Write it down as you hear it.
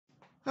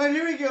All right,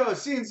 here we go.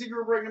 CNC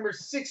group break number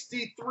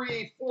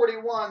 63,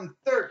 41,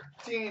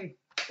 13,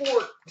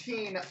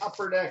 14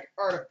 Upper Deck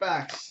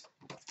Artifacts.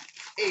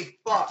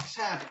 8-box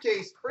half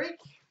case break.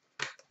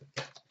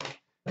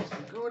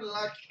 Good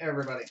luck,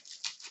 everybody.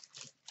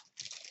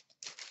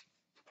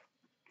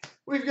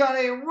 We've got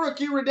a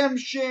rookie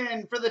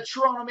redemption for the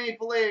Toronto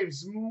Maple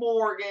Leafs,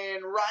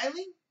 Morgan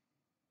Riley.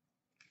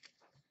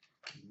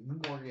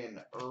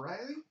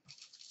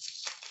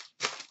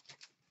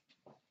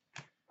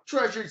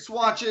 Treasured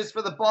swatches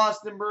for the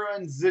Boston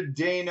Bruins,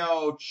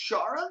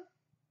 CloutsnChara.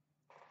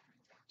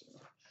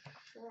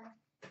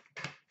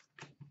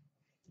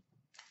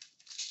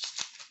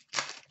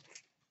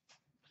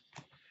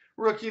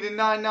 Rookie to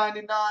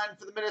 $9.99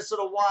 for the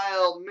Minnesota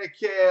Wild,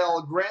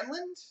 Mikael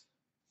Granlund.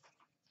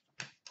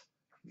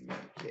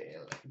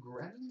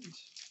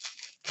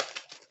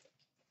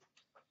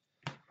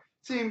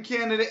 Team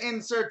Canada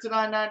insert to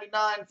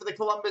 $9.99 for the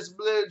Columbus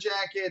Blue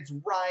Jackets,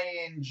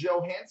 Ryan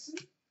Johansson.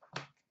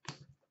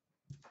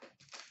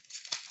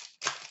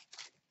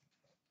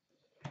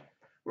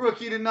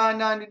 Rookie to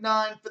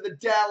 $9.99 for the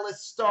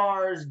Dallas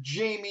Stars,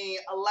 Jamie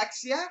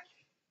Alexiak.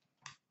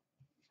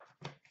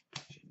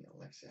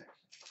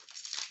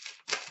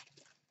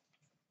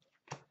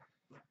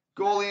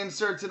 Goalie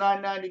insert to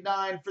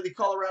 $9.99 for the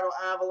Colorado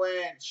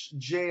Avalanche,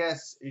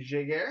 J.S.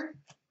 Jaguar.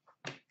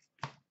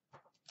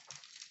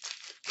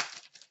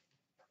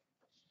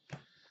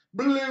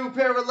 Blue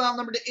parallel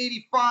number to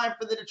 85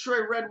 for the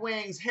Detroit Red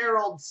Wings,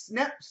 Harold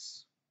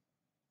Snips.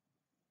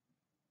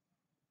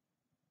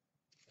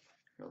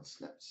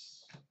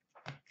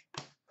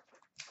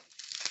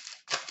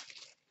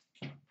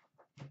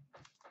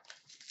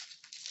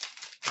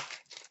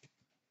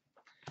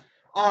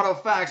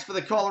 Autofax for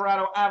the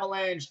Colorado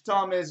Avalanche,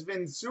 Thomas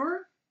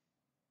Vincour.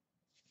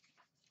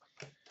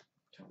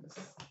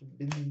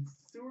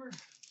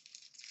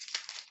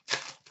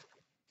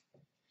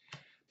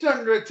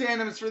 Tundra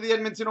tandems for the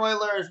Edmonton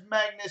Oilers,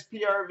 Magnus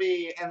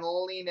PRV and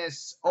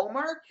Linus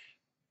Ullmark.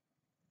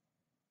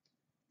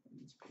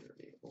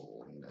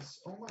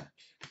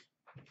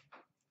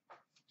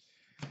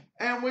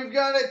 And we've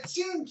got a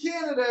Team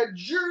Canada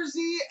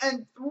jersey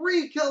and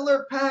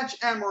 3-color patch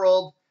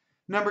emerald.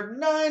 Number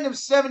 9 of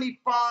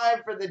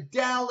 75 for the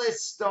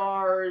Dallas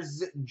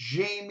Stars,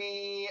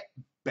 Jamie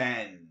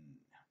Benn.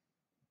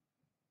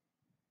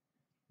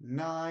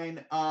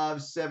 9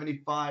 of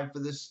 75 for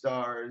the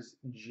Stars,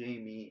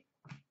 Jamie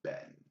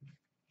Benn.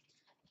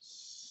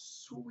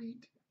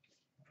 Sweet.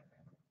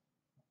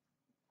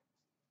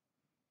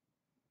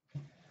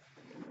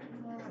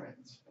 All right.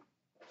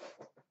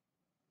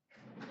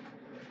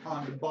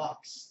 On to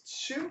box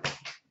 2.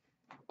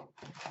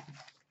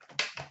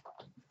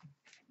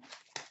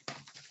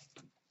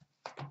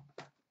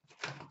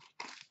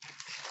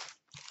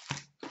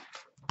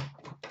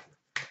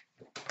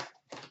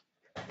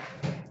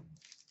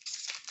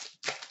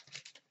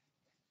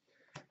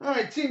 All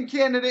right, Team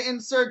Canada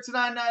insert to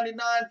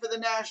 $9.99 for the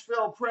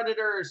Nashville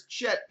Predators,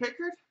 Chet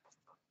Pickard.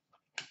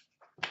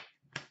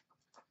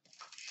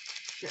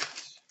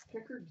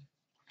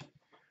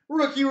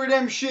 Rookie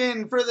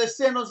redemption for the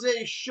San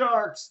Jose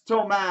Sharks,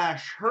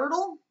 Tomas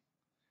Hertl.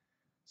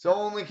 So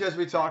only because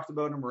we talked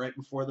about him right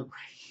before the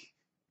break.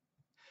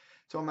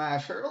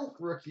 Tomas Hertl,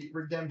 rookie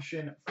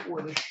redemption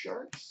for the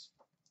Sharks.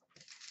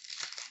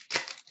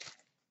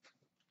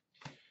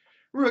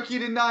 Rookie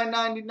to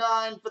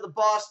 $9.99 for the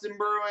Boston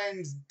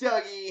Bruins,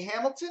 Dougie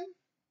Hamilton.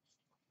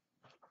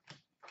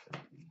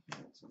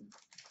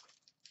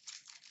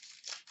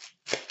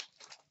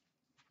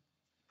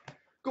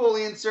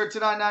 Goalie insert to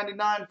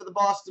 $9.99 for the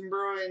Boston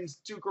Bruins,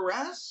 Tuukka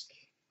Rask.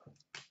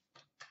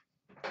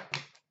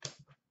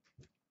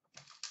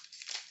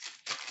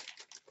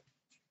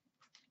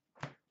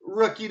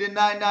 Rookie to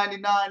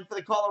 $9.99 for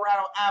the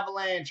Colorado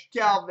Avalanche,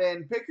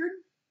 Calvin Pickard.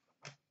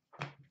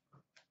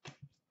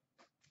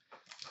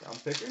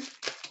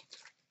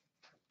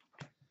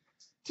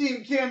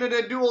 Team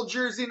Canada dual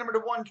jersey number to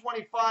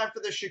 125 for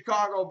the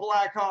Chicago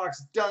Blackhawks,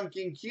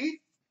 Duncan Keith.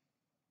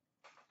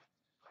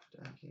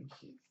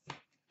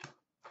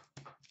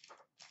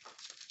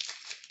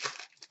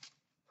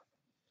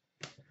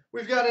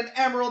 We've got an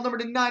emerald number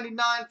to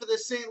 99 for the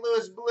St.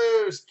 Louis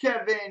Blues,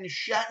 Kevin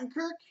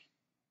Shattenkirk.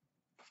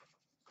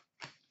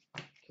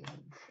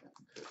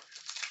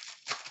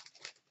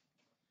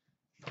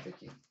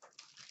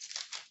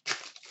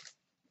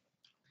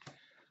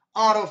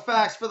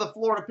 Autofax for the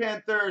Florida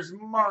Panthers,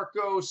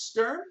 Marco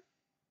Sturm.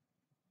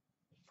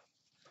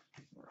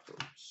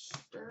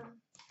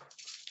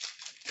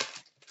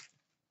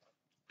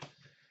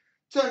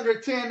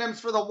 Tundra tandems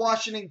for the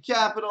Washington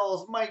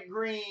Capitals, Mike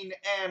Green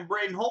and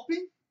Braden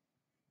Holtby.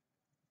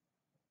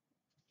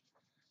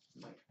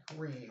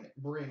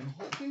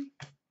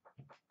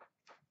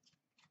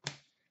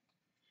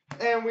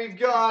 And we've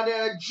got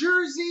a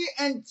jersey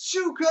and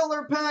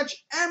 2-color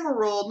patch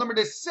emerald, number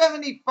to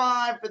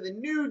 75 for the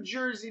New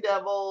Jersey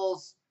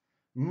Devils,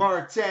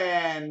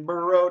 Martin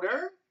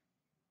Brodeur.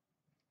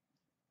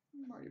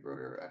 Marty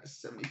Brodeur at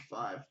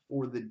 75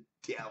 for the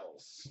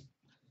Devils.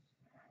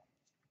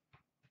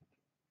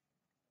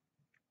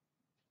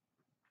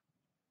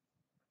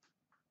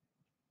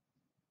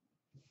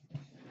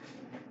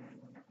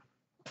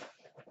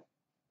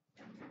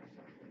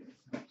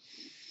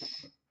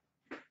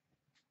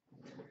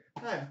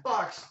 All right,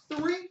 box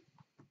 3.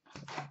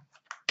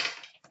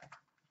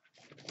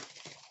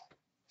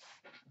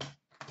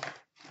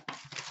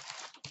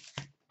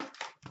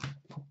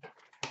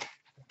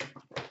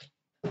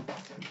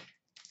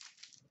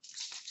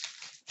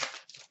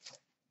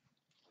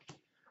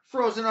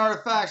 Frozen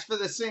Artifacts for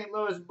the St.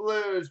 Louis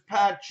Blues,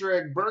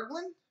 Patrick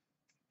Berglund.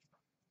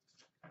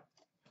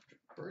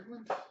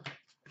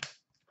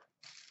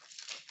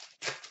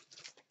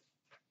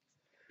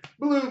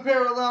 Blue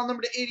Parallel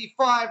number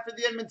 /85 for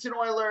the Edmonton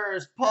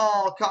Oilers,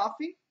 Paul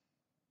Coffey.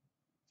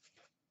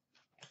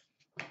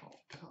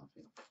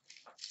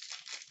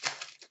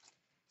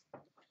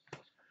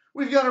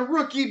 We've got a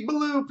rookie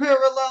blue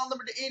parallel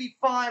number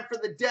 /85 for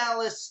the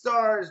Dallas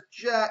Stars,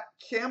 Jack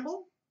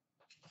Campbell.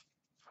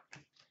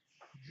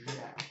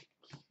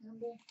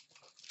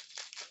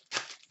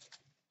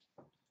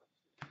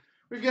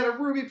 We've got a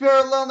ruby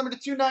parallel number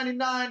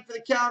 /299 for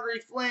the Calgary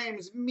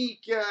Flames,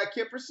 Mika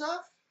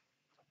Kiprusoff.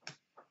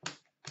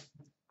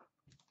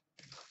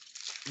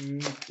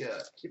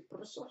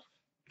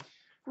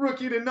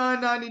 Rookie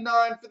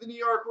 /999 for the New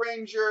York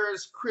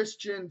Rangers,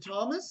 Christian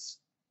Thomas.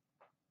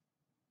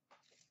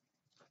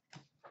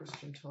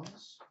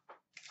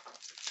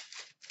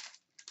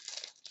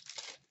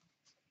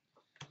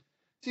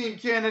 Team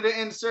Canada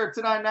insert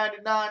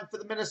 /999 for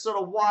the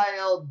Minnesota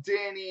Wild,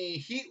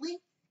 Danny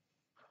Heatley.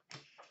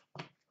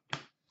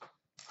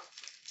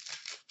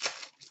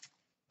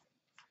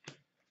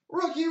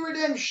 Rookie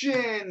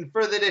redemption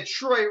for the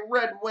Detroit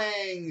Red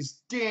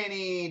Wings,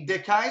 Danny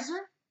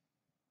DeKeyser.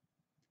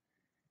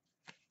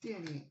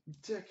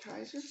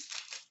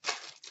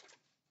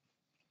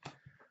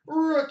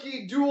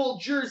 Rookie dual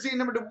jersey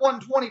number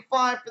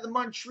 /125 for the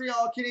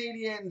Montreal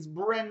Canadiens,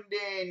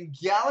 Brendan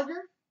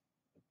Gallagher.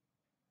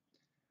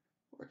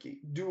 Rookie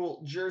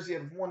dual jersey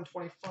of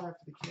 /125 for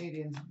the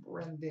Canadiens,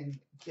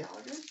 Brendan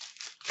Gallagher.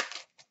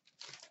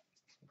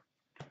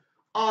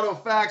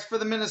 Autofacts for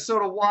the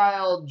Minnesota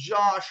Wild,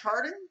 Josh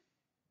Harden.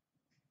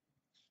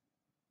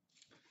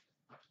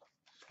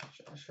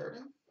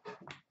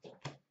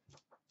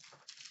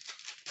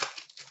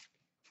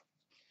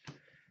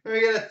 And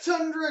we got a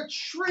Tundra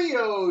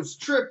Trios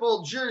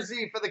triple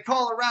jersey for the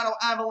Colorado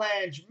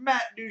Avalanche,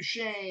 Matt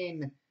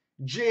Duchene,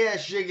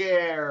 J.S.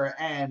 Jaguar,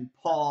 and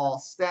Paul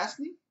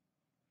Stastny.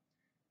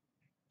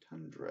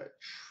 Tundra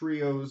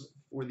Trios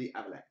for the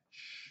Avalanche.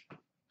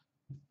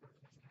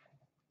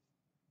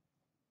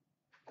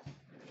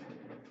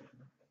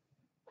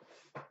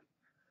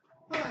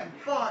 All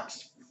right,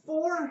 box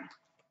 4.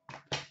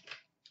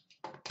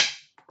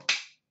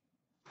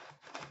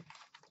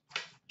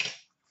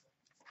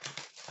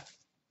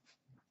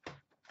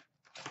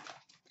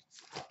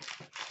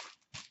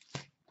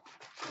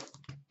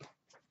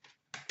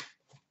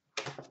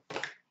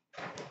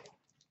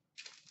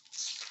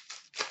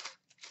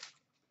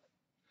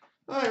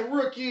 All right,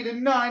 rookie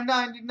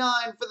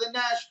 /999 for the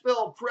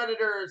Nashville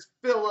Predators,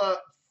 Philip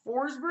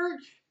Forsberg.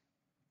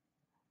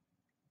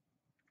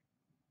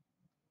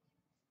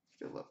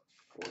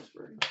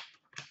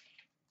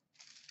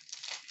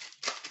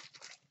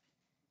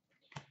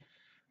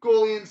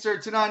 Goalie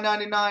insert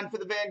 /999 for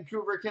the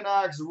Vancouver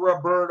Canucks,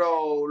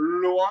 Roberto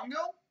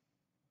Luongo.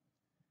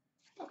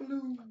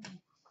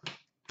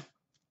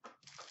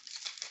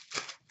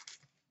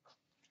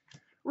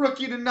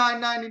 Rookie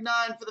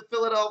 /999 for the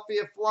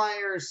Philadelphia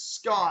Flyers,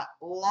 Scott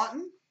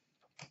Laughton.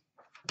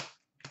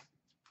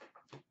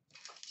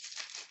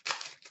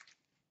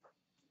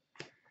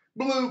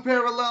 Blue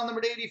parallel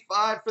number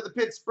 /85 for the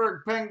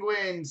Pittsburgh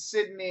Penguins,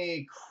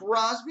 Sidney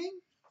Crosby.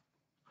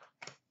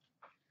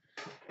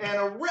 And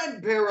a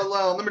red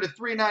parallel number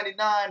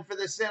 /399 for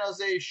the San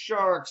Jose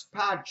Sharks,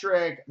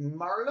 Patrick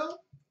Marleau.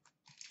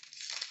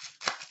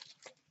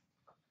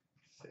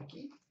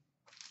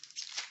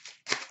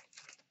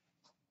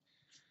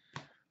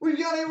 We've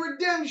got a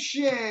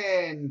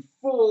redemption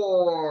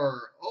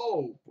for,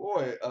 oh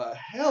boy, a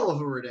hell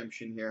of a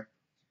redemption here.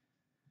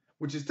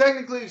 Which is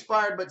technically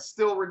expired, but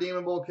still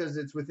redeemable because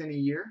it's within a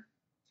year.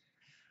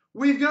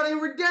 We've got a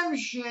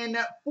redemption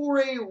for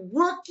a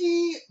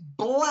rookie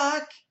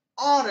black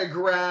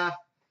autograph,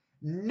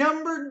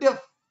 number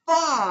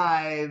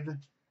 /5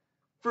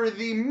 for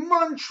the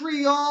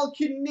Montreal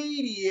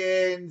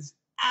Canadiens,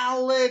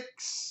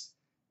 Alex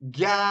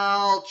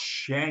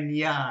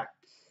Galchenyuk.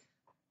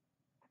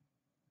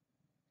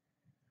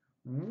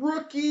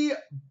 Rookie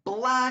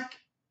black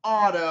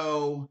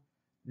auto,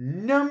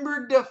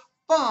 number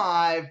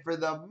 /5 for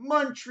the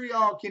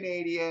Montreal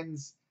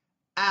Canadiens,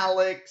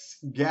 Alex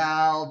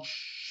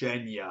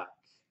Galchenyuk.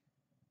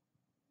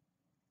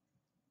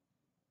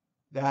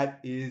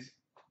 That is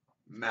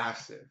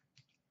massive.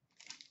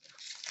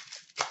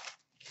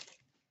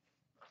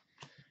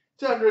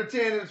 Tundra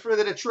Tandems for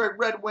the Detroit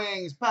Red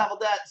Wings, Pavel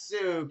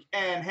Datsyuk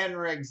and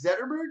Henrik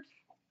Zetterberg.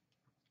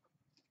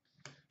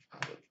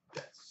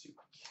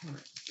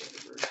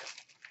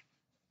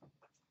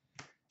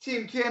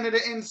 Team Canada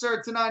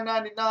insert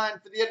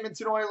 /999 for the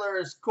Edmonton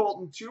Oilers,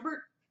 Colton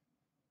Tubert.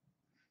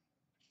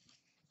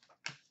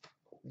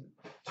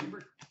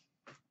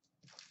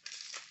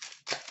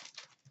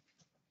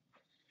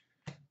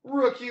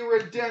 Rookie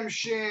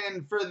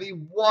redemption for the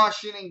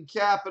Washington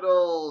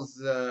Capitals,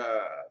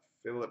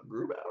 Philip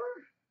Grubauer.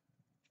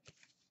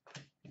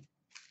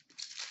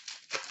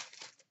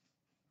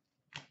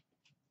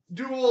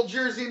 Dual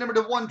jersey number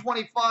to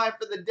 125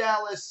 for the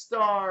Dallas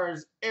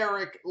Stars,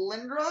 Eric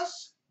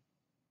Lindros.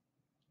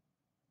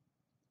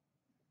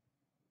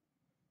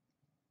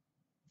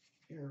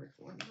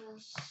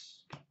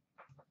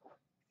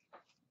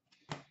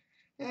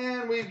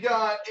 And we've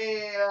got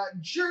a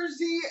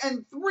jersey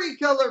and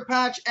 3-color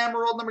patch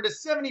emerald number to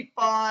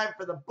 75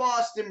 for the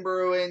Boston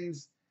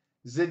Bruins,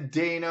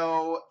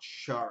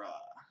 CloutsnChara.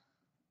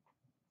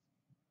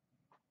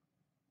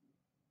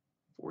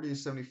 40 to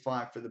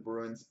 75 for the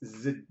Bruins,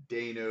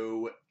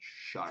 CloutsnChara.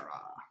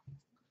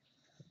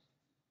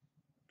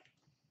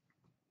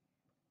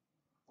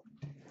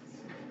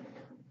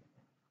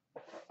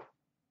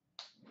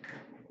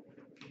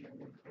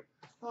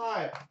 All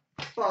right,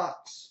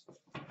 box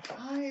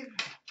 5.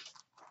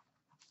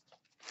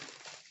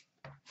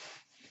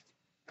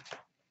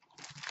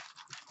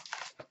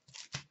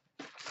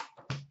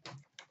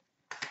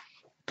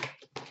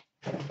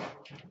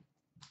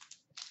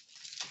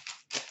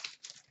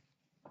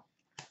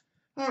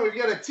 All right,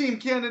 we've got a Team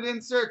Canada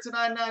insert to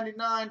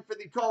 9.99 for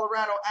the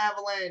Colorado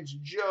Avalanche,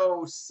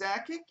 Joe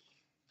Sakic.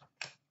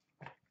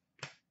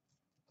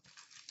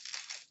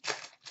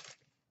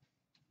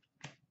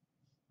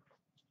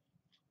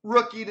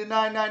 Rookie to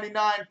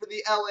 9.99 for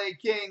the LA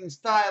Kings,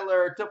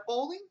 Tyler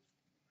Toffoli.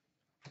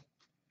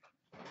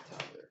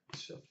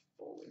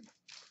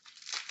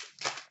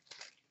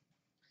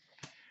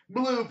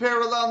 Blue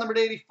parallel number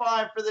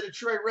 85 for the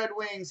Detroit Red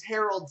Wings,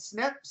 Harold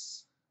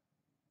Snips.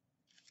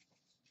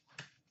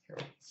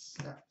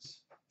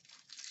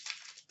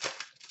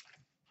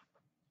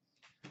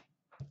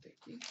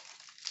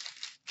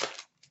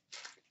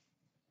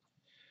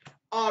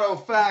 Auto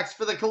Facts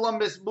for the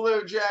Columbus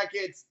Blue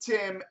Jackets,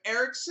 Tim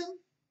Erickson.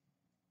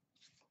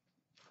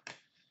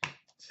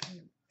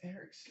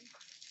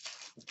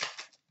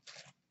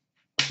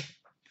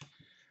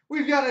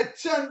 We've got a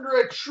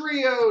Tundra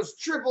Trios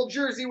triple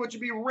jersey, which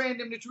would be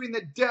random between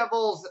the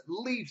Devils,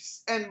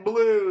 Leafs, and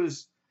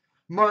Blues.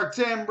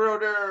 Martin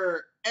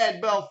Brodeur,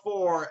 Ed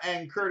Belfour,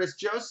 and Curtis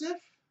Joseph.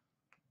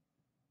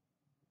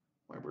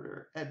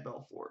 Brodeur, Ed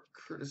Belfour,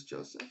 Curtis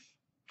Joseph.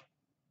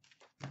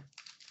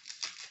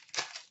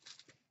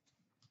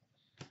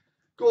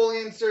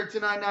 Goalie insert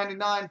to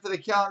 9.99 for the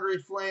Calgary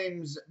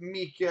Flames,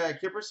 Mika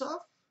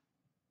Kiprusoff.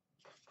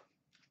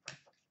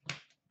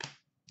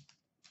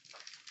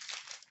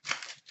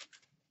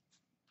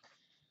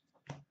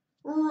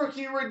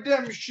 Rookie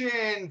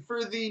redemption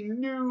for the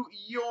New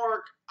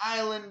York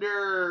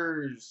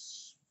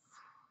Islanders.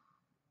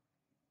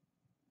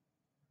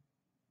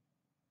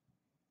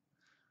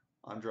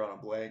 I'm drawing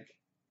a blank.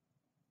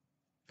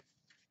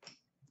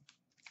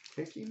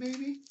 Hickey,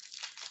 maybe?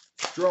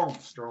 Strome,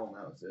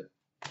 that was it.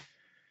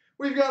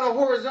 We've got a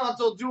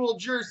horizontal dual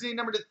jersey,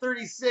 number to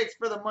 36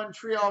 for the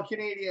Montreal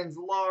Canadiens,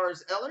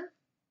 Lars Eller.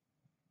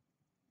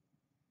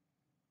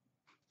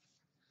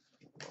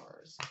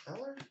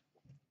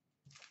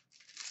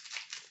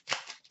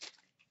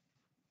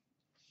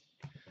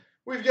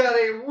 We've got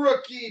a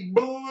rookie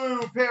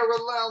blue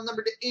parallel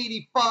number to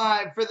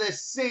 85 for the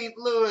St.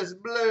 Louis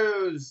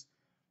Blues,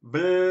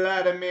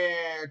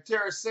 Vladimir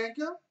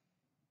Tarasenko.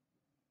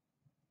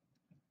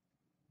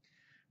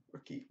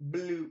 Rookie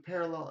blue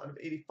parallel out of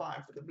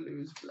 85 for the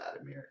Blues,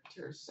 Vladimir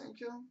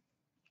Tarasenko.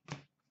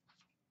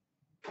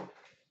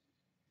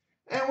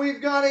 And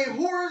we've got a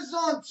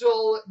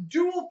horizontal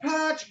dual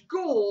patch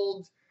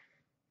gold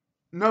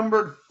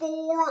numbered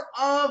 4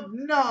 of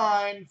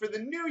 9 for the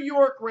New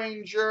York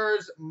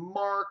Rangers,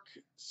 Mark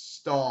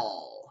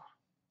Stahl.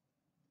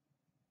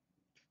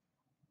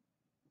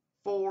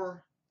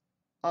 4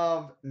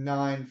 of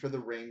 9 for the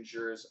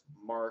Rangers,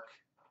 Mark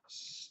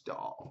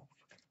Stahl.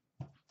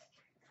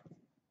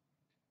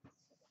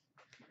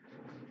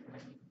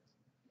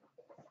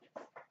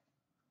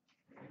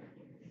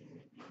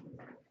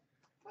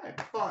 All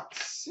right,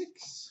 box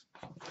 6.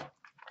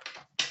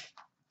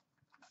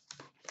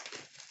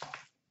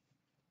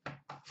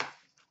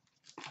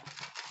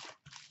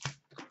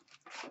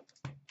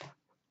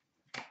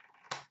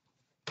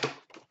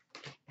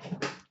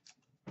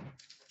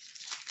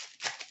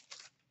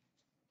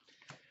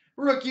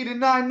 Rookie to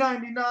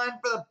 9.99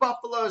 for the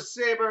Buffalo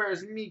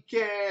Sabres,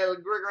 Mikhail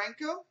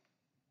Grigorenko.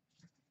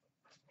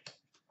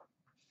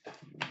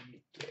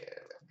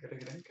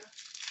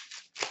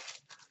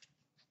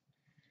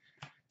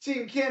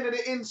 Team Canada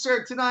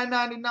insert to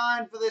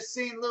 9.99 for the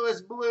St.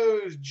 Louis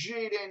Blues,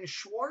 Jaden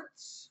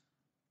Schwartz.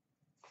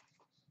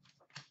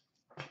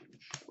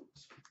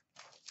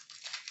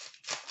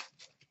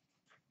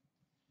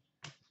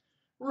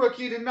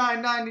 Rookie to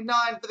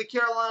 9.99 for the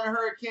Carolina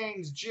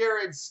Hurricanes,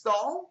 Jared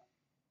Stahl.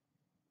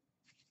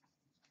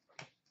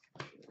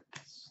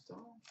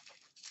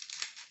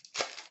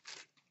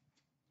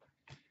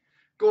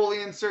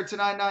 Goalie insert to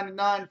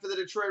 9.99 for the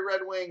Detroit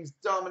Red Wings,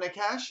 Dominik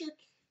Hasek.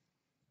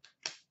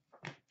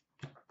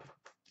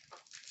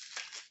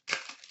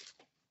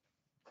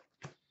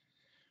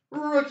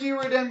 Rookie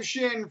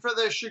redemption for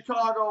the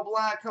Chicago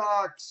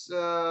Blackhawks.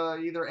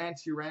 Either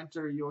Antti Rant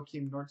or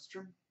Joachim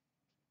Nordstrom.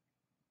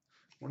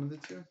 One of the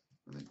two,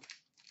 I think.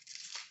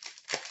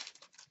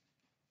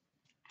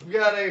 We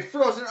got a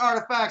Frozen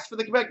Artifacts for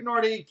the Quebec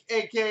Nordique,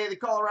 aka the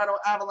Colorado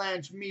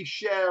Avalanche,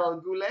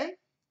 Michel Goulet.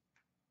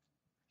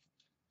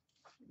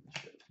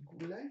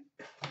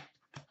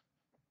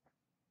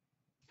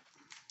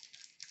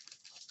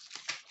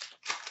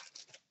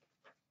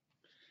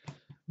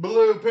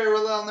 Blue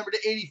parallel number to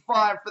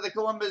 85 for the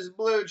Columbus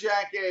Blue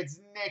Jackets,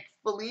 Nick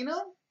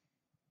Foligno.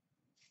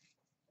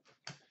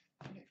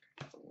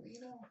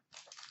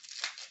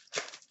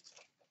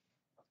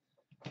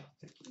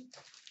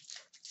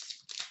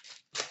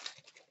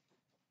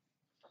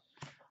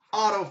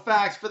 Auto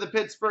facts for the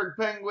Pittsburgh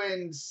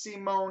Penguins,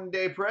 Simone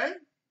Desprez.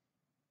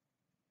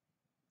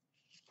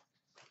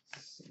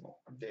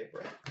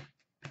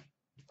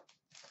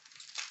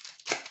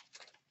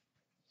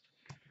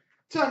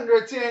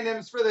 Tundra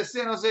tandems for the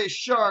San Jose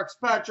Sharks,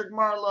 Patrick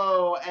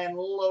Marleau and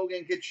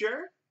Logan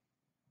Couture.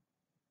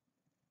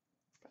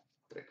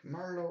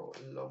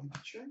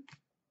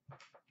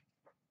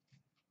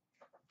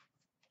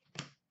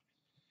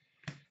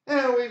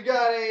 And we've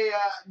got a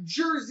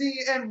jersey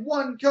and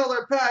one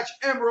color patch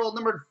emerald,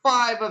 numbered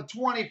 5 of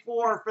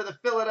 24 for the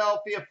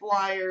Philadelphia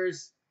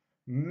Flyers,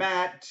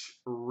 Matt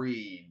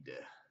Reed.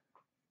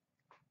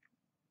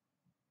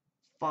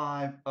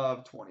 5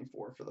 of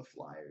 24 for the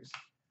Flyers,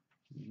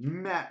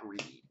 Matt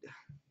Reed.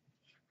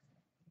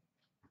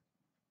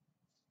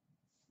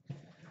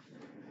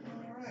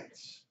 All right.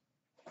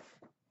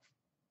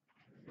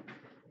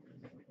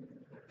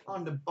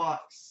 On to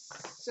box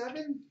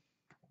 7.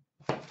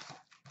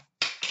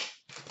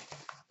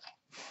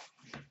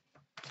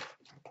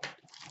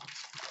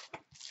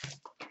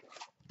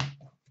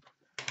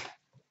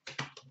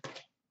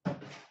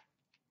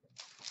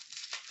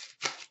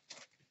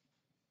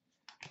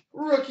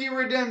 Rookie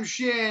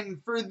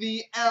redemption for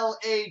the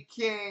LA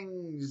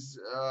Kings.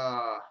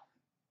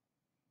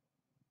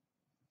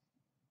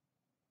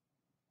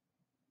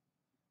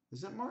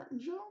 Is that Martin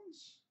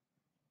Jones?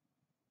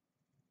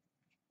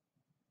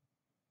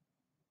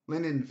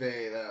 Lyndon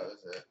Bay, that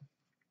was it.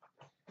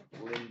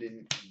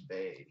 Lyndon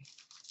Bay.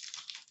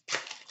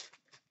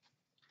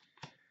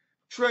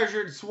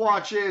 Treasured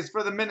swatches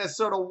for the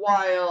Minnesota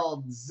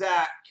Wild,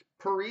 Zach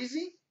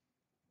Parise.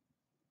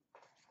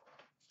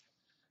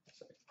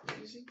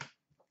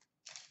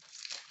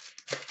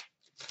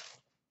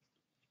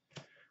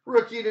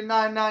 Rookie to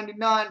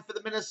 9.99 for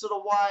the Minnesota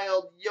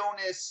Wild,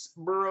 Jonas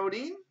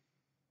Brodin.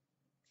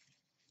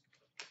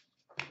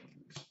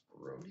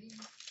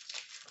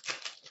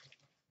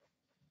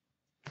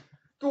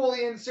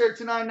 Goalie insert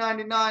to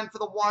 9.99 for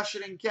the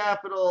Washington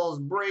Capitals,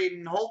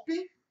 Braden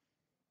Holtby.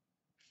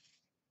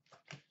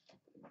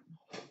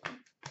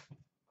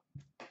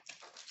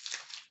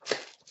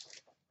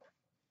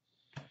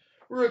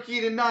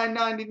 Rookie to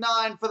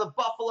 9.99 for the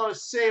Buffalo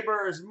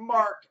Sabres,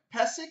 Mark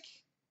Pysyk.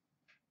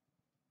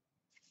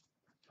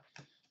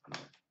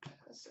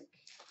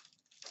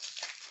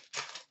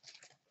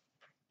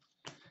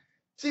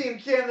 Team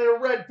Canada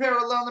red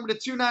parallel number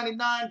to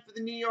 2.99 for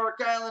the New York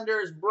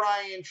Islanders,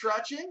 Brian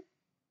Trottier.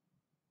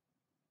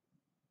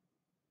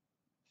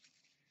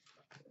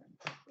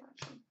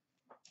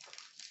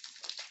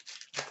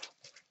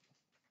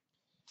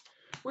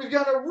 We've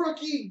got a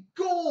rookie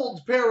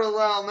gold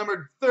parallel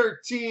number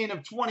 13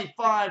 of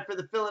 25 for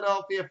the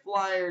Philadelphia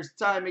Flyers,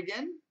 Ty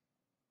McGinn.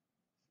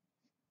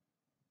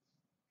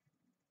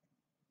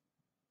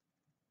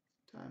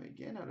 Time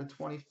again out of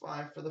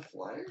 25 for the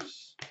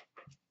Flyers.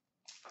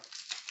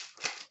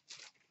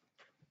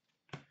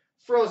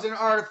 Frozen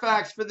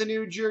artifacts for the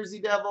New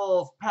Jersey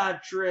Devils,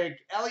 Patrick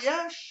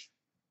Elias.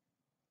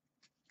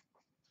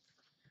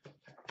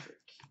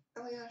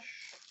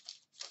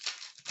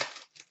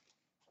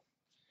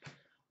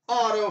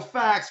 Auto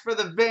facts for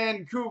the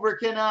Vancouver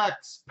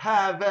Canucks,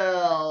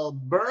 Pavel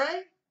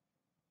Bure.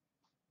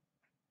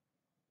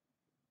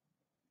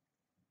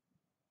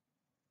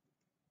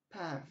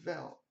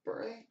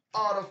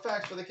 Auto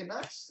facts for the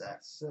Canucks.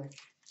 That's sick.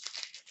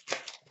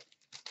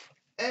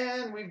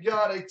 And we've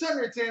got a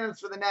ton of tandems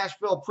for the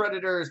Nashville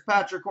Predators,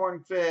 Patrick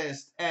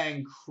Hornqvist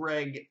and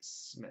Craig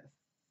Smith.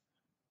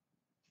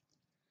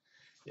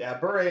 Yeah,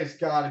 Bure's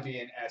got to be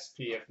an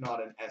SP, if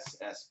not an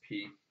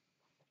SSP.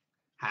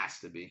 Has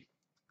to be.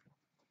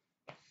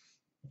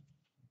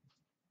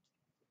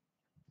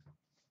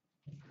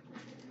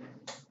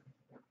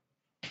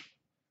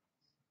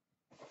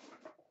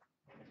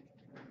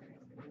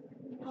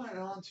 All right,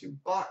 on to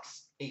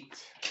box 8.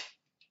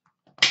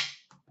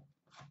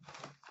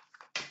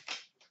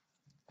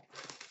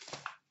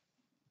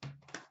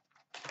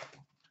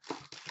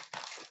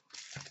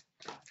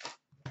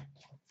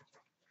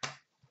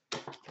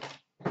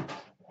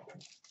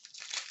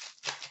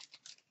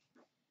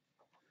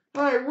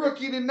 All right,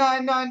 rookie to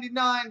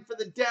 9.99 for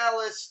the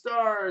Dallas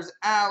Stars,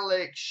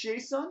 Alex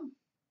Chiasson.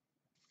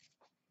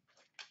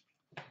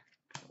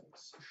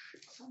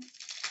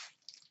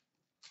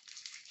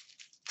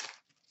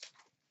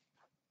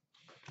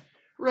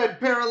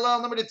 Red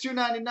parallel number to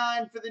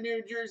 299 for the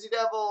New Jersey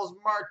Devils,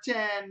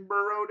 Martin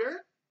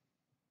Brodeur.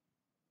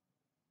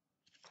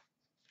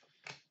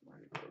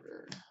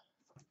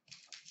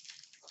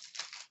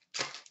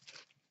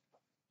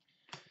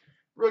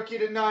 Rookie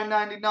to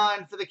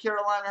 999 for the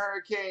Carolina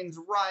Hurricanes,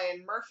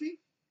 Ryan Murphy.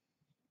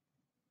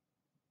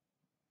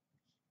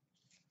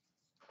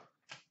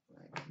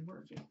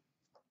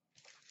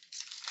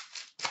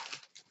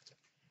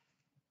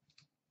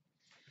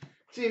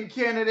 Team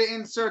Canada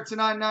insert to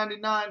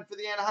 999 for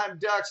the Anaheim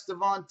Ducks,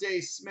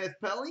 Devontae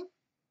Smith-Pelly.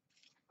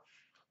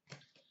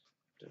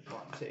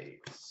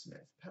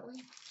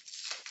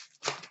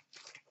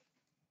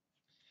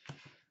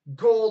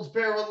 Gold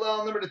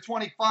parallel number to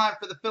 25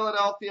 for the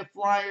Philadelphia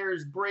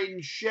Flyers,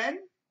 Braden Shen.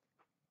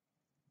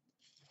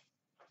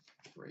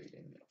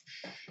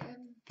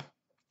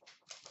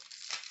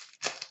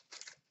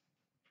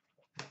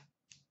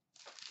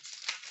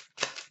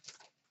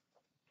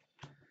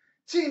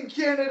 Team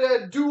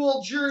Canada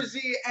dual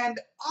jersey and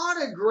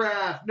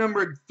autograph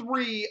numbered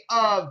 3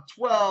 of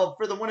 12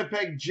 for the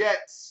Winnipeg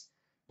Jets,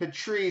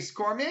 Patrice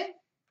Cormier.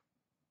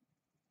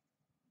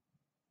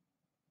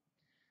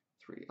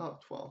 3 of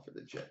 12 for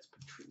the Jets,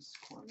 Patrice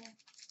Cormier.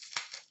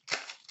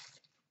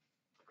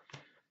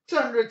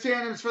 Tundra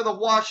tandems for the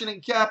Washington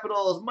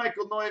Capitals,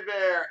 Michael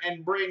Neuvirth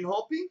and Braden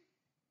Holtby.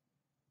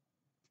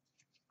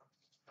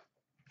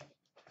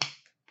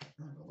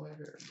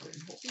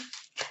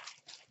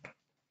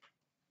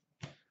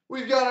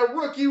 We've got a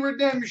rookie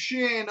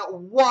redemption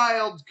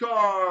wild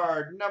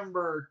card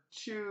number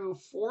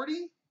 240. Off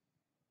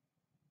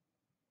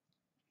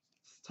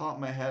the top of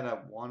my head, I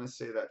want to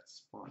say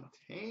that's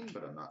Fontaine,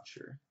 but I'm not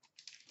sure.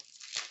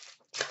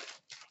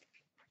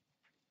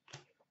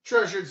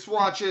 Treasured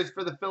swatches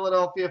for the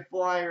Philadelphia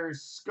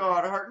Flyers,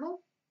 Scott Hartnell.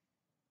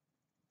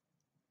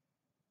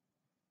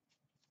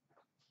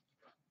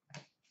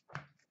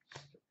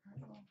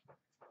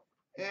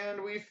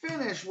 And we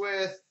finish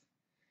with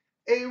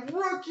a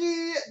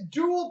rookie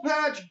dual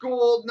patch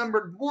gold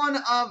numbered 1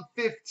 of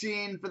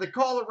 15 for the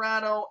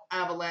Colorado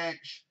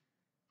Avalanche,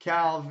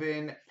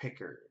 Calvin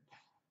Pickard.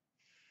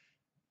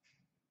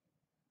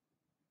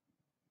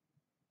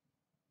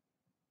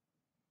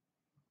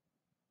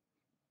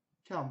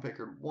 Calvin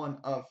Pickard, 1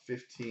 of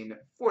 15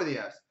 for the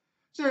S.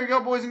 So there you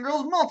go, boys and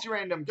girls.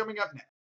 Multi-random coming up next.